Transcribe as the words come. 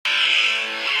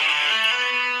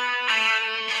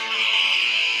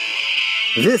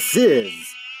This is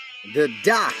the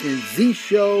Doc and Z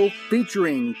Show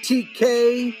featuring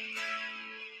TK,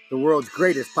 the world's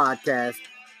greatest podcast.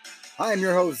 I am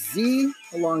your host Z,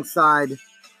 alongside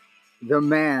the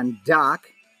man Doc.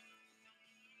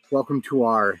 Welcome to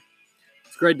our...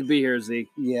 It's great to be here, Z.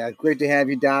 Yeah, great to have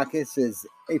you, Doc. This is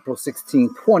April 16,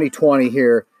 2020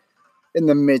 here in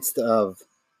the midst of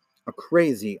a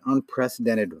crazy,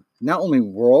 unprecedented, not only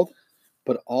world,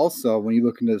 but also when you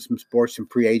look into some sports and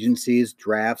free agencies,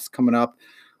 drafts coming up,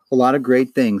 a lot of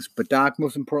great things. But Doc,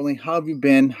 most importantly, how have you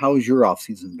been? How's your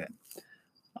offseason been?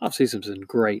 Offseason's been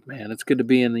great, man. It's good to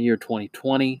be in the year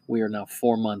 2020. We are now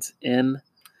 4 months in.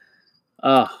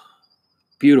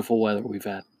 Beautiful weather we've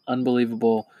had.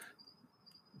 Unbelievable.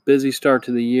 Busy start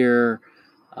to the year.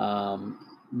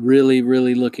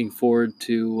 Really looking forward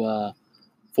to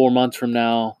 4 months from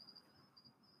now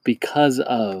because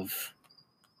of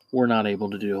we're not able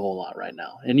to do a whole lot right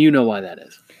now. And you know why that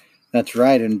is. That's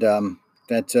right. And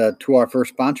that's to our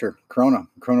first sponsor,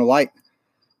 Corona Light.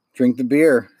 Drink the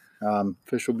beer.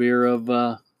 Official beer of,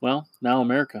 now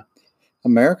America.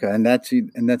 And that's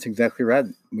exactly right.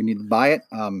 We need to buy it.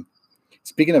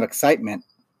 Speaking of excitement,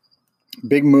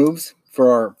 big moves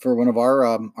for one of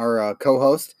our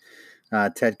co-hosts,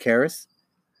 Ted Karras,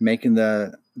 making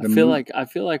the I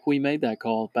feel like we made that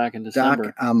call back in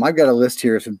December. Doc, I've got a list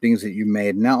here of some things that you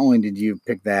made. Not only did you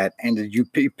pick that, and did you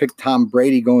pick Tom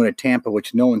Brady going to Tampa,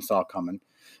 which no one saw coming.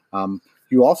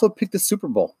 You also picked the Super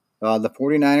Bowl, the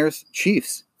 49ers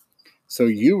Chiefs. So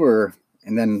you were,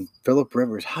 and then Phillip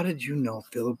Rivers. How did you know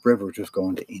Phillip Rivers was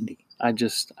going to Indy? I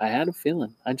had a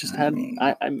feeling. I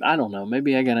don't know.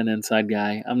 Maybe I got an inside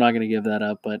guy. I'm not going to give that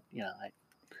up, but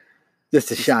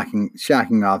just a shocking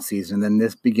offseason. And then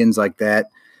this begins like that.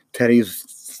 Teddy's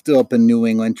still up in New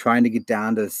England, trying to get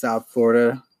down to South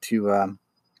Florida to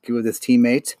get with his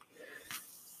teammates.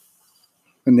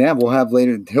 And yeah, we'll have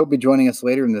later. He'll be joining us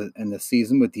later in the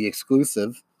season with the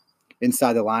exclusive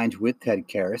Inside the Lines with Ted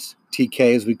Karras,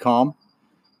 TK as we call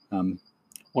him.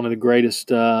 One of the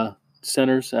greatest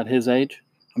centers at his age.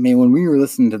 I mean, when we were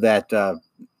listening to that,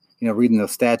 reading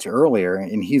those stats earlier,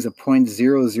 and he's a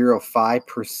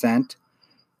 0.005%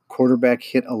 quarterback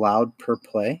hit allowed per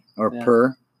play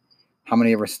per how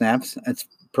many ever snaps? It's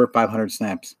per 500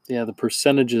 snaps. Yeah, the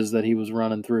percentages that he was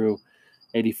running through,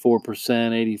 84%,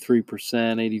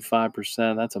 83%,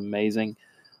 85%. That's amazing.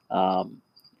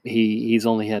 He's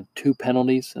only had 2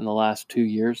 penalties in the last 2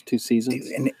 years, 2 seasons.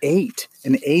 Dude, and eight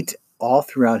all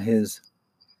throughout his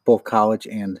both college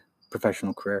and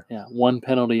professional career. Yeah, 1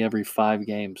 penalty every 5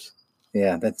 games.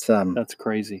 Yeah, that's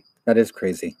crazy. That is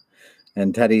crazy.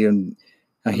 And Teddy,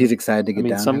 he's excited to get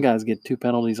down. Some guys get 2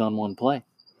 penalties on 1 play.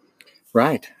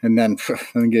 Right, and then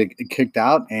get kicked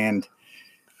out. And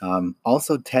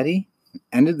also Teddy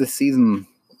ended the season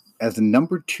as the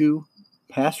number 2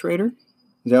 pass rater.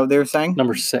 Is that what they were saying?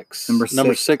 Number 6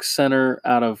 center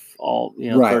out of all,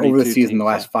 right, over the season, teams, the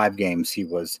last 5 games, he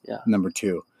was number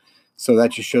 2. So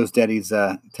that just shows Teddy's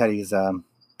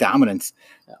dominance.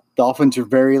 Yeah. Dolphins are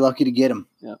very lucky to get him.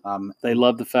 Yeah. They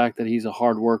love the fact that he's a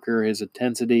hard worker, his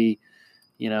intensity.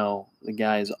 The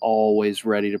guy is always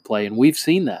ready to play. And we've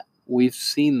seen that. We've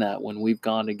seen that when we've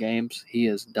gone to games. He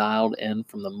is dialed in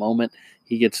from the moment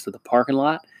he gets to the parking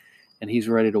lot, and he's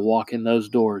ready to walk in those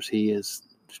doors. He is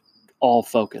all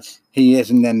focus. He is.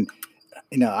 And then,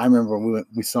 I remember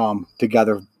we saw him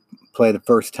together play the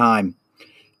first time,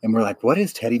 and we're like, what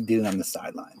is Teddy doing on the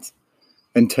sidelines?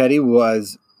 And Teddy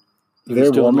was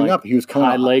there warming up. He was coming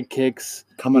high leg kicks,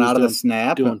 coming out of the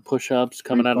snap, doing push-ups,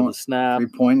 coming out of the snap,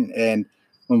 3-point. And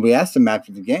when we asked him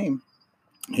after the game,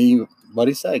 what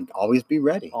he said, always be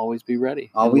ready. Always be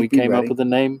ready. Always we be came ready. up with the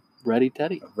name Ready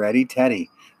Teddy. Ready Teddy.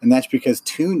 And that's because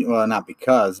not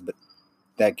because, but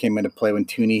that came into play when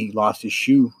Tooney lost his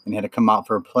shoe and had to come out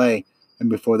for a play. And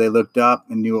before they looked up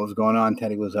and knew what was going on,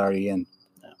 Teddy was already in.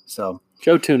 Yeah. So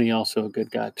Joe Tooney, also a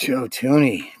good guy, too. Joe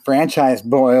Tooney, franchise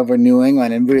boy over New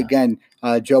England. And again,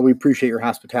 Joe, we appreciate your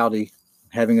hospitality,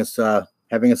 having us over.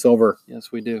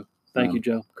 Yes, we do. Thank you,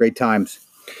 Joe. Great times.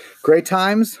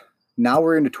 Now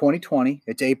we're into 2020.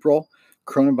 It's April.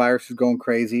 Coronavirus is going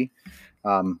crazy.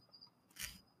 A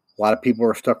lot of people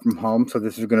are stuck from home, so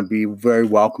this is going to be very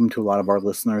welcome to a lot of our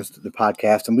listeners to the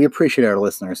podcast, and we appreciate our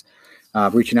listeners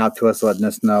reaching out to us, letting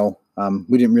us know.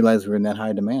 We didn't realize we were in that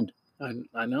high demand.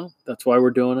 I know. That's why we're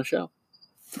doing a show.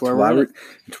 It's why we're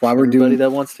Everybody doing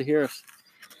that wants to hear us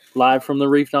live from the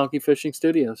Reef Donkey Fishing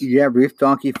Studios. Yeah, Reef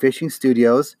Donkey Fishing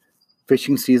Studios.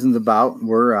 Fishing season's about.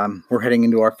 We're heading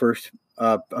into our first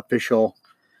official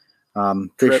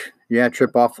trip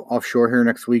offshore here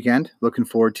next weekend. Looking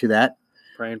forward to that.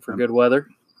 Praying for good weather.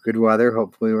 Good weather.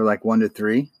 Hopefully we're like 1 to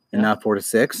 3 and not 4 to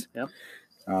 6. Yep.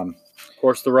 Of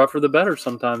course, the rougher the better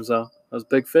sometimes, though. Those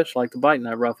big fish like to bite in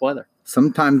that rough weather.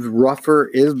 Sometimes rougher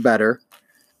is better.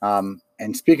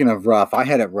 And speaking of rough, I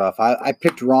had it rough. I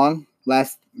picked wrong at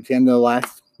the end of the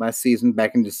last season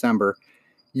back in December.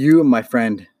 You and my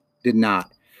friend did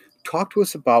not. Talk to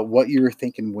us about what you were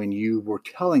thinking when you were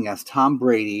telling us Tom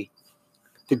Brady.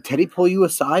 Did Teddy pull you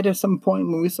aside at some point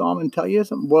when we saw him and tell you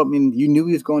something? Well, I mean, you knew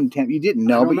he was going to Tampa. You didn't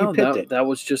know, but you picked it. That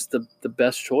was just the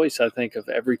best choice, I think, of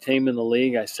every team in the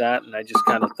league. I sat and I just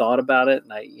kind of thought about it,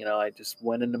 and I just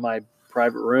went into my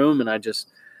private room and I just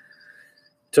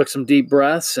took some deep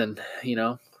breaths and,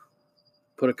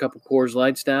 put a couple Coors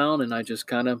Lights down, and I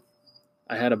just I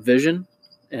had a vision,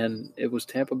 and it was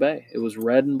Tampa Bay. It was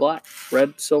red,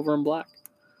 silver, and black.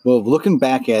 Well, looking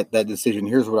back at that decision,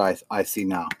 here's what I see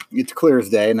now. It's clear as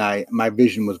day, and my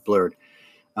vision was blurred.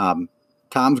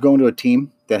 Tom's going to a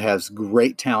team that has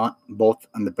great talent, both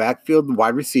on the backfield, the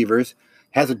wide receivers,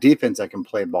 has a defense that can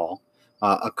play ball.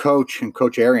 A coach, and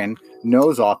Coach Arian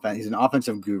knows offense. He's an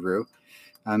offensive guru,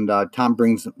 and Tom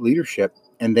brings leadership,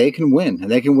 and they can win,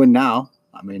 and they can win now.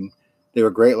 I mean, they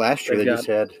were great last year. They just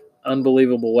had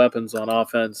unbelievable weapons on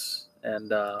offense,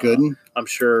 and Gooden. I'm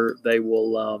sure they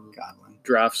will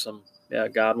draft some. Yeah,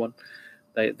 Godwin.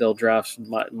 They'll draft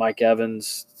Mike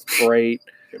Evans. Great.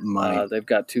 They've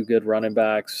got two good running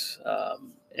backs,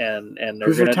 and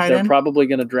they're probably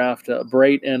going to draft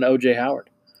Brate and O.J. Howard.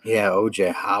 Yeah,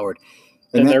 O.J. Howard.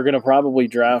 And they're going to probably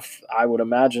draft, I would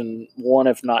imagine, one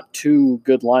if not two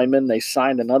good linemen. They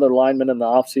signed another lineman in the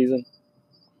offseason.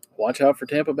 Watch out for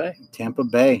Tampa Bay. Tampa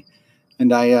Bay.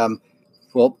 And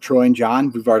Troy and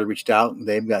John, we've already reached out.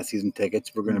 They've got season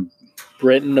tickets. We're going to.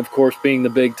 Britton, of course, being the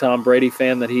big Tom Brady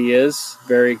fan that he is,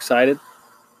 very excited.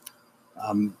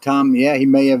 Tom, yeah, he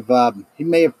may have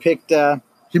picked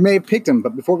him.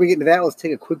 But before we get into that, let's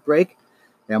take a quick break,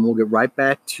 and we'll get right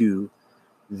back to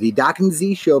the Doc and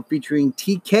Z Show featuring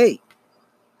TK,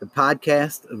 the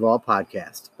podcast of all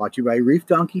podcasts, brought to you by Reef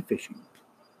Donkey Fishing.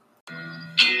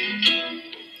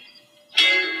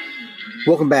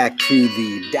 Welcome back to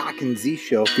the Doc and Z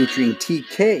Show featuring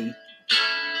TK,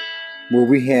 where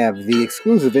we have the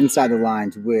exclusive Inside the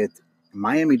Lines with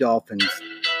Miami Dolphins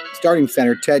starting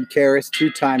center Ted Karras,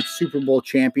 two-time Super Bowl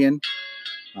champion,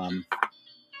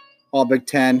 all Big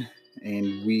Ten,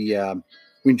 and we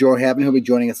enjoy having him. He'll be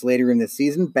joining us later in the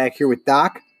season. Back here with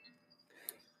Doc.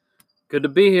 Good to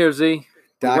be here, Z.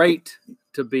 Doc, great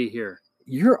to be here.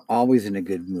 You're always in a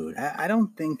good mood. I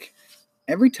don't think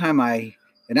every time I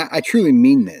truly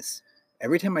mean this,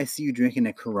 every time I see you drinking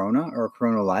a Corona or a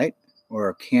Corona Light or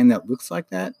a can that looks like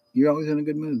that, you're always in a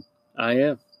good mood. I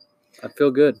am. I feel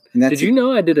good. Did you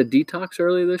know I did a detox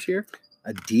earlier this year?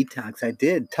 A detox? I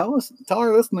did. Tell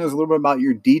our listeners a little bit about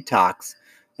your detox.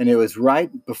 And it was right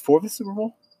before the Super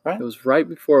Bowl, right? It was right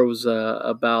before. It was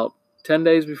about 10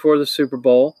 days before the Super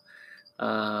Bowl.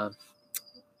 Our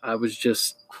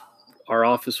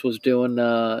office was doing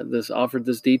offered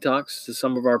this detox to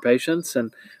some of our patients,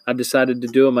 and I decided to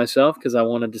do it myself because I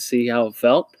wanted to see how it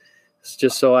felt. It's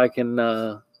just so I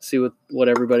can see what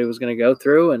everybody was going to go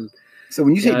through. And so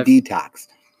when you say detox,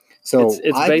 so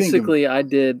it's basically I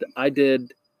did.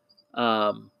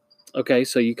 Okay,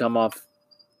 so you come off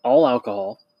all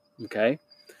alcohol. Okay,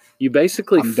 you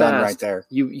basically fast. Done right there.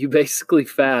 You basically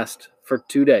fast for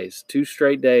 2 days, 2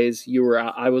 straight days.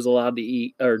 I was allowed to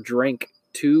eat or drink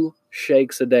 2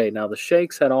 shakes a day. Now the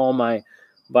shakes had all my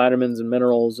vitamins and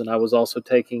minerals, and I was also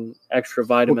taking extra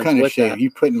vitamins. What kind of shake? That.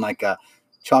 You put in like a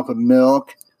chocolate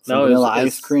milk, vanilla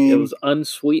ice cream? It was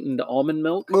unsweetened almond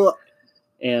milk. Ugh.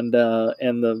 And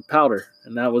the powder,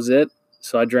 and that was it.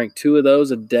 So I drank 2 of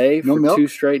those a day for 2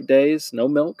 straight days. No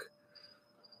milk,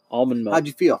 almond milk. How'd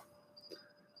you feel?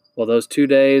 Well, those 2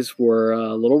 days were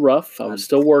a little rough. I was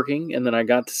still working, and then I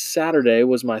got to Saturday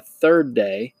was my 3rd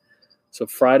day. So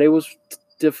Friday was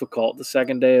difficult. The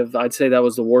second day I'd say that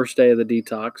was the worst day of the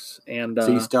detox. And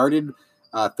so you started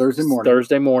Thursday morning.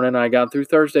 Thursday morning, I got through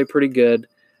Thursday pretty good.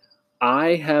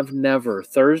 I have never,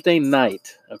 Thursday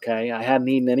night, okay, I hadn't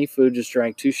eaten any food, just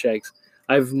drank 2 shakes.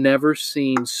 I've never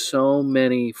seen so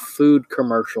many food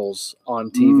commercials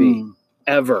on TV,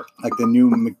 ever. Like the new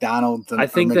McDonald's. I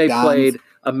think they played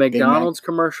a McDonald's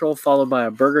commercial, followed by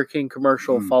a Burger King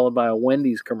commercial, followed by a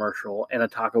Wendy's commercial, and a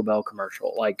Taco Bell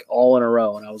commercial, like all in a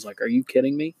row. And I was like, are you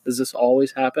kidding me? Does this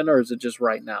always happen, or is it just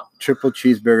right now? Triple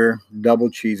cheeseburger, double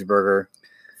cheeseburger,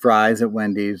 fries at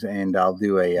Wendy's, and I'll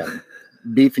do a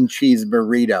beef and cheese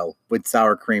burrito with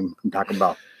sour cream from Taco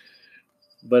Bell.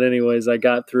 But anyways, I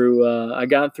got through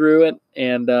it,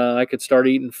 and I could start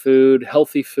eating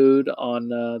healthy food on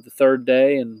the 3rd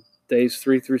day, and days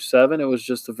 3 through 7, it was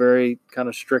just a very kind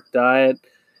of strict diet.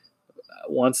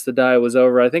 once the diet was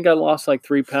over, I think I lost like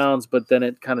 3 pounds, but then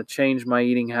it kind of changed my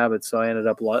eating habits. So I ended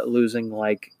up losing,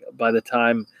 like, by the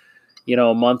time,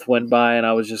 a month went by and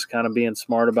I was just kind of being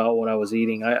smart about what I was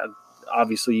eating.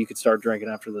 Obviously you could start drinking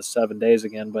after the 7 days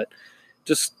again, but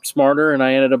just smarter. And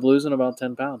I ended up losing about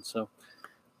 10 pounds. So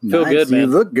feel nice. good, man. You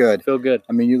look good. Feel good.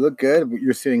 I mean, you look good. But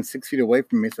you're sitting 6 feet away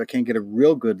from me, so I can't get a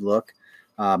real good look.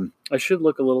 I should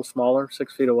look a little smaller,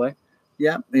 6 feet away.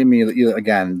 Yeah. I mean,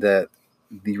 again, the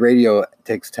radio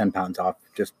takes 10 pounds off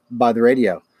just by the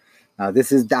radio.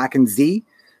 This is Doc and Z.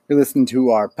 You're listening to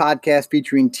our podcast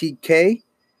featuring TK.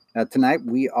 Tonight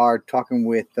we are talking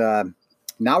with,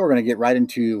 now we're going to get right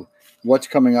into what's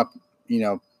coming up,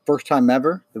 first time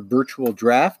ever, the virtual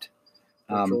draft.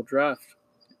 Virtual draft.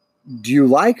 Do you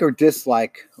like or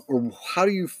dislike, or how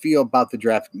do you feel about the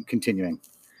draft continuing?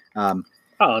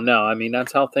 Oh, no. I mean,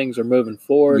 that's how things are moving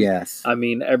forward. Yes. I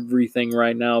mean, everything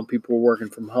right now, people are working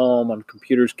from home on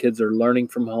computers. Kids are learning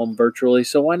from home virtually.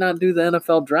 So why not do the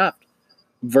NFL draft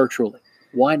virtually?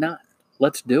 Why not?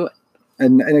 Let's do it.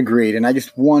 And agreed. And I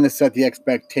just want to set the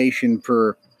expectation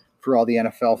for all the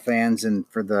NFL fans and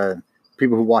for the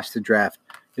people who watch the draft.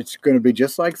 It's going to be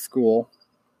just like school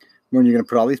when you're going to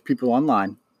put all these people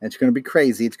online. It's going to be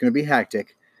crazy. It's going to be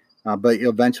hectic. But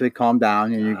you'll eventually calm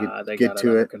down and you get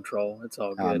to it. Control. It's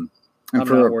all good. I'm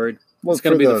not worried. Well, it's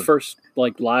going to be the first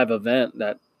live event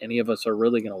that any of us are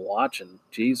really going to watch. And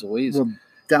geez Louise. Have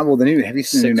you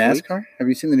seen the new NASCAR? Weeks? Have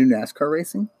you seen the new NASCAR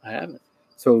racing? I haven't.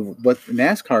 So what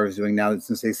NASCAR is doing now,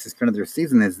 since they suspended their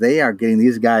season, is they are getting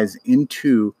these guys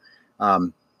into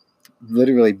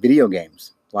literally video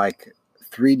games, like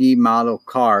 3D model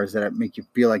cars that make you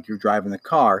feel like you're driving the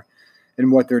car.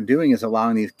 And what they're doing is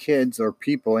allowing these kids or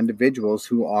individuals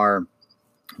who are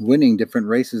winning different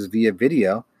races via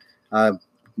video,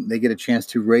 they get a chance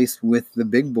to race with the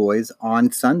big boys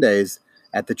on Sundays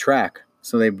at the track.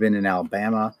 So they've been in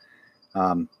Alabama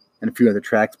and a few other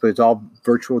tracks, but it's all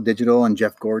virtual digital, and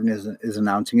Jeff Gordon is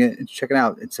announcing it. Check it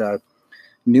out. It's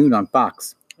noon on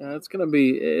Fox. It's gonna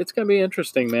be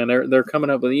interesting, man. They're coming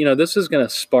up with, this is gonna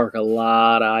spark a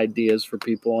lot of ideas for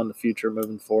people in the future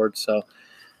moving forward. So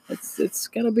it's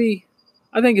gonna be,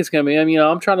 I think it's gonna be. I mean,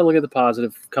 I'm trying to look at the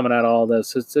positive coming out of all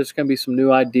this. There's gonna be some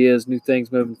new ideas, new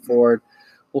things moving forward.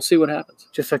 We'll see what happens.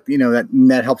 Just like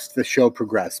that helps the show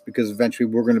progress, because eventually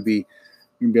we're gonna be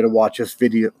able to watch this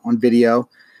video on video.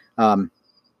 But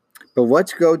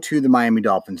let's go to the Miami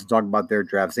Dolphins and talk about their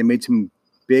drafts. They made some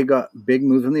big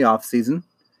moves in the offseason.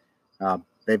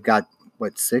 They've got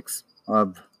six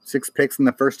picks in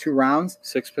the first 2 rounds.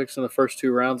 6 picks in the first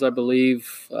 2 rounds, I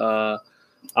believe.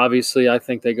 Obviously, I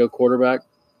think they go quarterback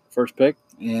first pick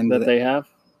and they have.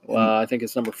 I think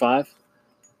it's number 5.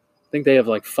 I think they have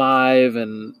 5,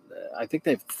 and I think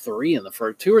they have 3 in the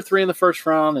first, 2 or 3 in the first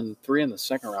round, and 3 in the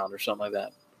second round, or something like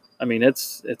that. I mean,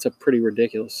 it's a pretty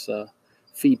ridiculous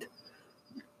feat.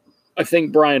 I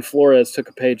think Brian Flores took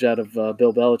a page out of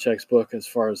Bill Belichick's book as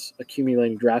far as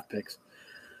accumulating draft picks.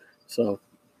 So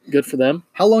good for them.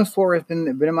 How long has Flores been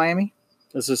in Miami?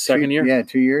 This is second year. Yeah,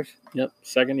 2 years. Yep,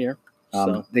 second year.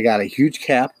 So they got a huge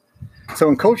cap. So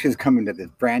when coaches come into the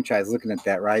franchise looking at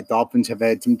that, right? Dolphins have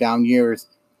had some down years,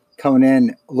 coming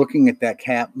in, looking at that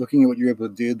cap, looking at what you're able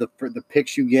to do, the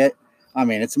picks you get. I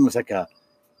mean, it's almost like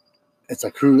it's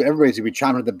a crew. Everybody's going to be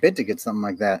chomping at the bit to get something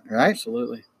like that, right?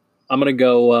 Absolutely. I'm going to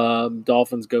go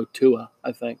Dolphins go Tua,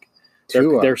 I think.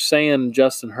 They're saying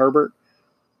Justin Herbert,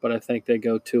 but I think they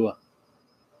go Tua.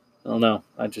 I don't know.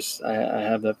 I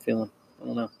have that feeling. I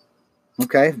don't know.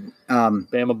 Okay.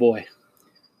 Bama boy.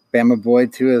 Bama boy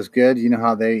Tua is good. You know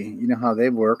how they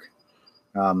work.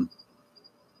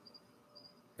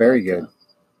 Very good.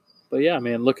 But yeah,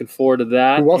 man, looking forward to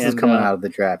that. Who else is coming out of the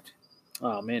draft?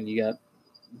 Oh man, you got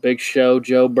Big Show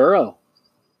Joe Burrow.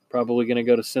 Probably going to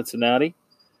go to Cincinnati.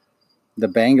 The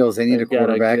Bengals, they need a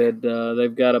quarterback.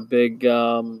 They've got a big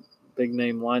name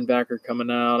linebacker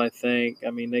coming out, I think.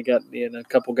 I mean, they got a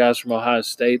couple guys from Ohio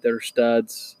State that are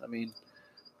studs. I mean,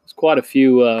 it's quite a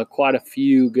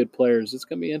few good players. It's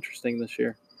going to be interesting this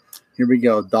year. Here we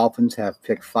go. Dolphins have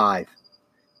pick 5,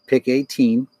 pick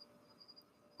 18,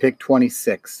 pick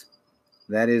 26.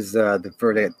 That is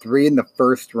they had 3 in the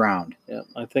first round. Yeah,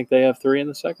 I think they have 3 in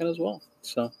the second as well.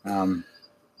 So,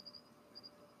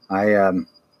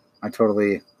 I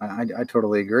totally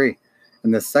agree.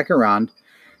 In the second round,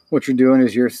 what you're doing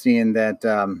is you're seeing that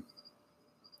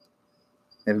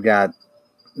they've got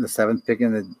the 7th pick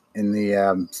in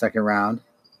the second round.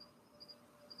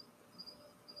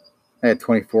 They had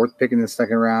 24th pick in the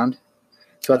second round.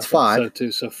 So that's 5.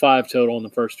 So 5 total in the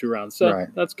first 2 rounds. So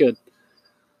right. That's good.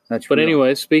 That's but real.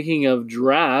 Anyway, speaking of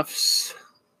drafts,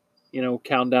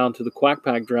 count down to the Quack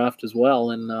Pack draft as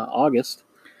well in August.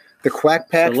 The Quack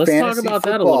Pack So let's talk fantasy about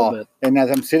football. that a little bit. And as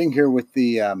I'm sitting here with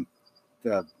the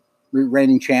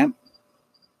reigning champ,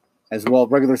 as well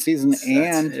regular season,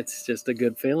 and it's just a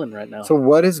good feeling right now. So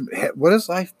what has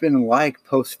life been like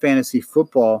post fantasy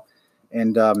football,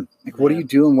 and what are you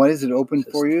doing? What is it open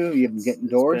for you? You've been getting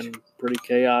doors. It's been pretty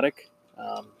chaotic.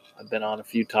 I've been on a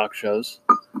few talk shows.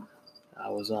 I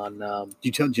was on. Did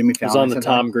you tell Jimmy Fallon? I was on the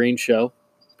Tom Green show.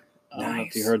 I don't know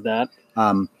if you heard that.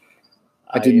 I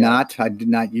did not. I did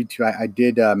not. You too. I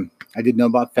did. I did know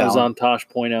about Fallon. I was on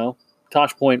Tosh.0.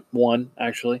 Tosh.1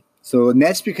 actually. So and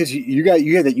that's because you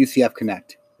had that UCF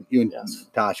connect. You and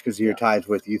Tosh, because you're tied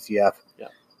with UCF. Yeah.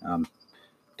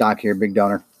 Doc here, big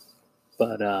donor.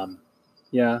 But I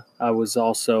was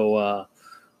also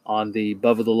on the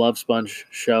Bubba the Love Sponge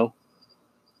show.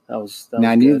 That was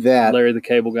now I knew that Larry the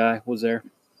Cable Guy was there.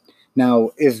 Now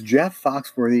is Jeff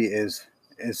Foxworthy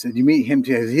did you meet him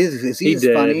too? Is he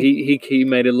did. Funny? He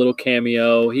made a little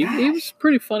cameo. He was a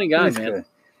pretty funny guy, man. Good.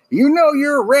 You know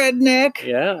you're a redneck.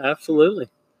 Yeah, absolutely.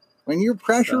 When you're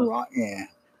pressure washing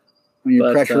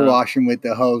with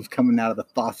the hose coming out of the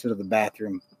faucet of the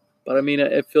bathroom. But I mean,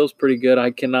 it feels pretty good.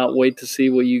 I cannot wait to see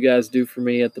what you guys do for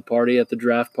me at the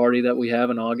draft party that we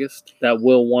have in August. That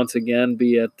will once again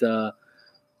be at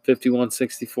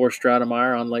 5164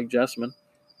 Stratemeyer on Lake Jessamine.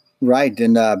 Right,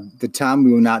 and the town,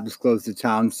 we will not disclose the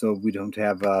town, so we don't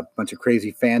have a bunch of crazy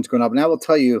fans going up. And I will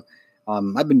tell you,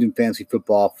 I've been doing fantasy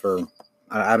football for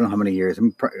I don't know how many years.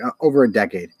 Over a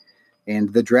decade.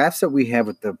 And the drafts that we have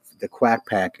with the Quack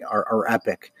Pack are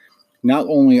epic. Not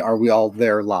only are we all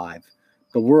there live,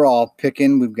 but we're all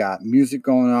picking. We've got music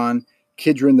going on.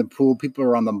 Kids are in the pool. People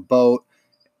are on the boat.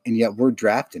 And yet we're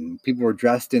drafting. People are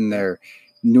dressed in their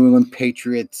New England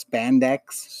Patriots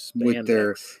spandex.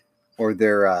 with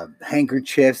their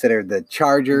handkerchiefs that are the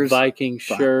Chargers. Viking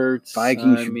shirts.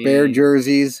 Bear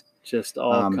jerseys. Just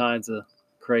all kinds of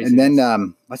crazy. And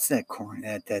then what's that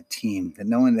team that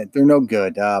knowing that they're no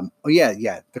good? The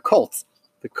Colts.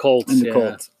 The Colts. And the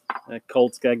Colts. That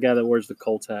Colts guy that wears the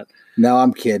Colts hat. No,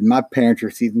 I'm kidding. My parents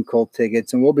are season Colt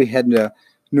tickets, and we'll be heading to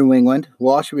New England.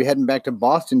 We'll also be heading back to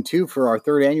Boston too for our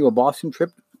third annual Boston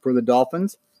trip for the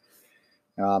Dolphins.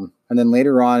 And then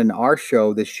later on in our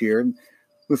show this year,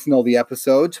 listen to all the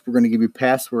episodes. We're going to give you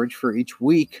passwords for each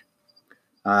week.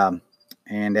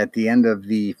 And at the end of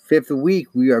the fifth week,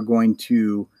 we are going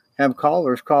to have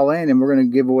callers call in, and we're going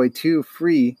to give away 2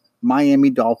 free Miami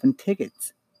Dolphin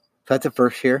tickets. So that's a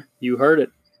first here. You heard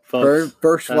it, folks.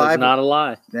 First that live. That is not a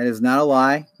lie. That is not a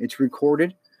lie. It's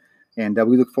recorded, and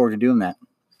we look forward to doing that.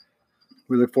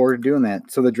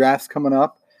 So the draft's coming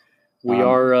up. We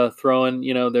are throwing.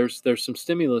 There's some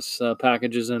stimulus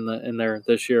packages in there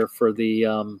this year for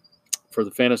the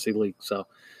fantasy league. So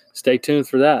stay tuned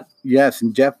for that. Yes,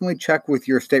 and definitely check with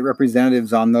your state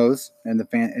representatives on those, and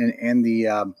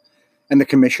the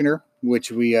commissioner,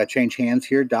 which we change hands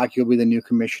here. Doc, you'll be the new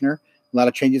commissioner. A lot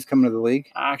of changes coming to the league.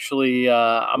 Actually,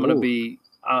 I'm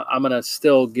gonna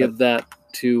still give that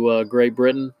to Great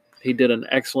Britain. He did an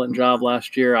excellent job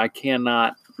last year. I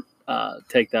cannot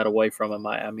take that away from him.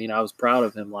 I was proud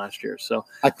of him last year, so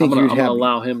I think I'm gonna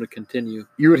allow him to continue.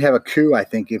 You would have a coup, I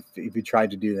think, if you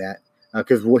tried to do that.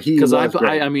 Because I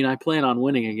plan on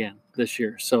winning again this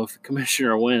year. So if the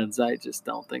commissioner wins, I just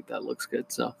don't think that looks good.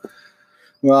 So,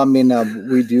 well,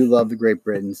 we do love the Great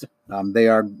Britons. They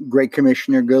are great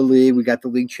commissioner, good league. We got the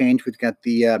league change. We've got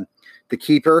the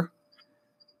keeper.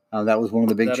 That was one of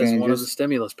the big changes. That is one of the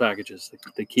stimulus packages,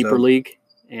 the keeper league,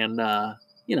 and a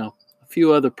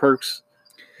few other perks.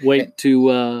 Wait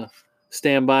to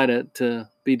stand by to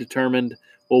be determined.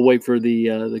 We'll wait for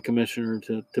the commissioner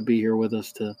to be here with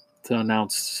us to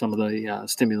announce some of the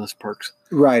stimulus perks.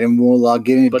 Right, and we'll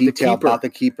get into detail about the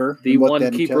keeper. The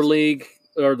one keeper league,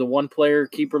 or the one player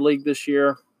keeper league this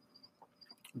year.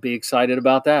 Be excited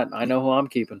about that. I know who I'm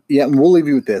keeping. Yeah, and we'll leave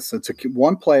you with this. So it's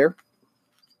one player,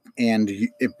 and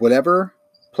if whatever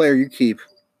player you keep,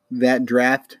 that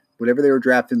draft, whatever they were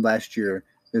drafted last year,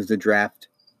 is the draft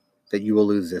that you will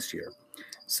lose this year.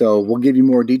 So we'll give you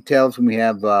more details when we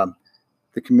have the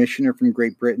commissioner from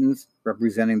Great Britain's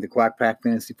representing the Quack Pack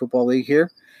Fantasy Football League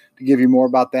here to give you more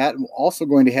about that. We're also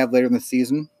going to have later in the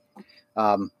season,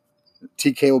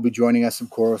 TK will be joining us, of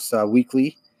course,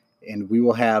 weekly, and we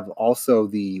will have also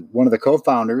one of the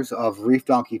co-founders of Reef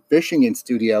Donkey Fishing in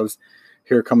Studios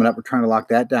here coming up. We're trying to lock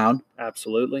that down.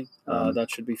 Absolutely. That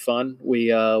should be fun. We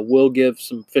will give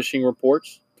some fishing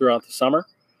reports throughout the summer.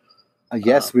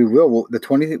 Yes, we will. The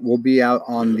 20th will be out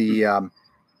on the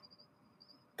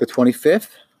 25th.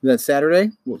 That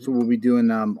Saturday. So we'll be doing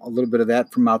a little bit of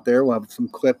that from out there. We'll have some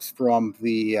clips from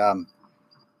the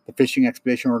the fishing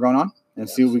expedition we're going on and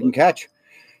see what we can catch.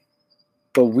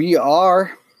 But we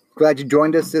are glad you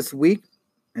joined us this week,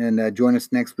 and join us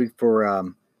next week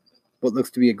for what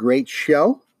looks to be a great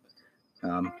show.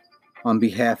 On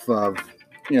behalf of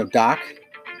Doc.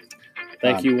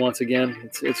 Thank you once again.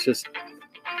 It's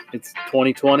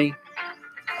 2020.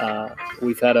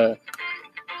 We've had a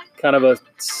kind of a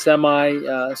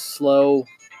semi slow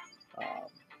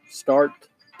start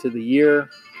to the year,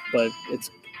 but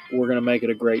we're going to make it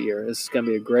a great year. This is going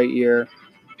to be a great year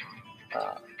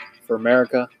for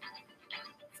America,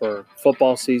 for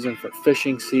football season, for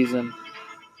fishing season,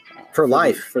 for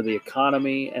life, for the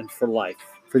economy, and for life,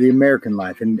 for the American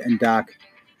life. And Doc,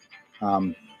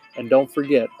 and don't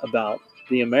forget about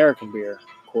the American beer,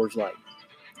 Coors Light.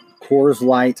 Coors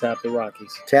Light. Tap the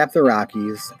Rockies. Tap the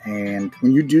Rockies. And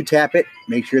when you do tap it,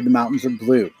 make sure the mountains are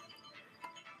blue.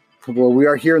 Well, we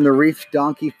are here in the Reef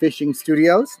Donkey Fishing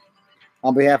Studios.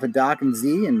 On behalf of Doc and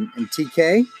Z and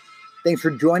TK, thanks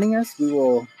for joining us. We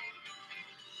will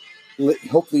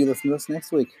hopefully listen to us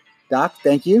next week. Doc,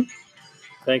 thank you.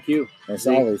 Thank you. As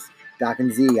always, Doc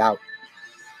and Z out.